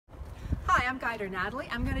I'm Guider Natalie.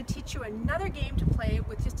 I'm going to teach you another game to play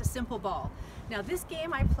with just a simple ball. Now this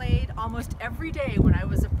game I played almost every day when I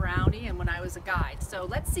was a Brownie and when I was a guide. So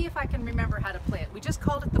let's see if I can remember how to play it. We just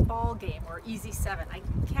called it the ball game or Easy 7. I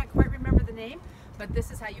can't quite remember the name, but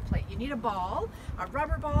this is how you play it. You need a ball, a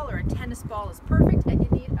rubber ball or a tennis ball is perfect, and you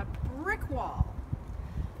need a brick wall.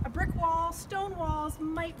 A brick wall, stone walls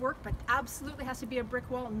might work, but absolutely has to be a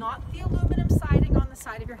brick wall, not the aluminum siding on the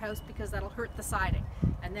side of your house because that'll hurt the siding.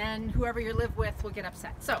 And then whoever you live with will get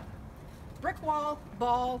upset. So, brick wall,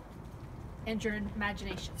 ball, and your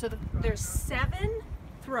imagination. So there's 7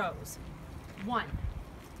 throws. 1,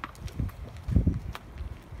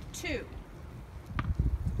 2,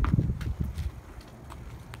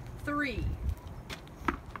 3,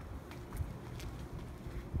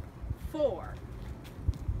 4,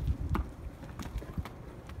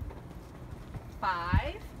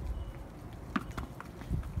 5,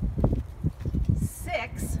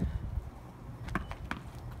 6,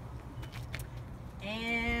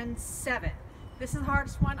 and 7. This is the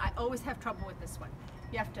hardest one. I always have trouble with this one.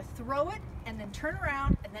 You have to throw it and then turn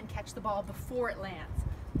around and then catch the ball before it lands.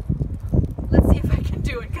 Let's see if I can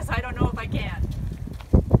do it because I don't know if I can.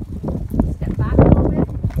 Step back a little bit.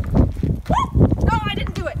 Woo! No, I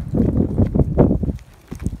didn't do it.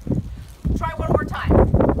 Try one more time.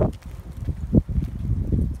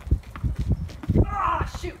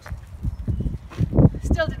 Ah, shoot.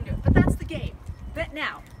 Still didn't do it, but that's the game. But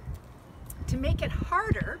now, to make it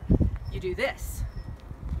harder, you do this.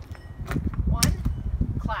 1,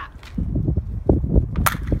 clap.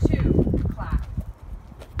 2, clap.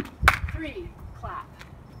 3, clap.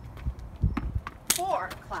 4,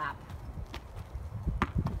 clap.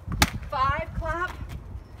 5, clap.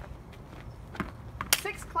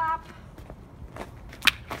 6, clap.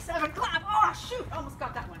 7, clap. Oh, shoot, almost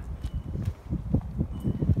got that one.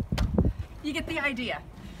 You get the idea.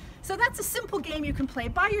 So that's a simple game you can play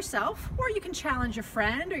by yourself, or you can challenge a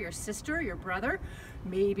friend or your sister or your brother,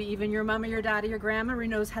 maybe even your mom or your dad or your grandma who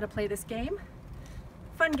knows how to play this game.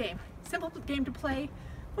 Fun game, simple game to play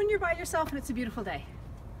when you're by yourself and it's a beautiful day.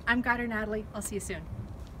 I'm Guider Natalie. I'll see you soon.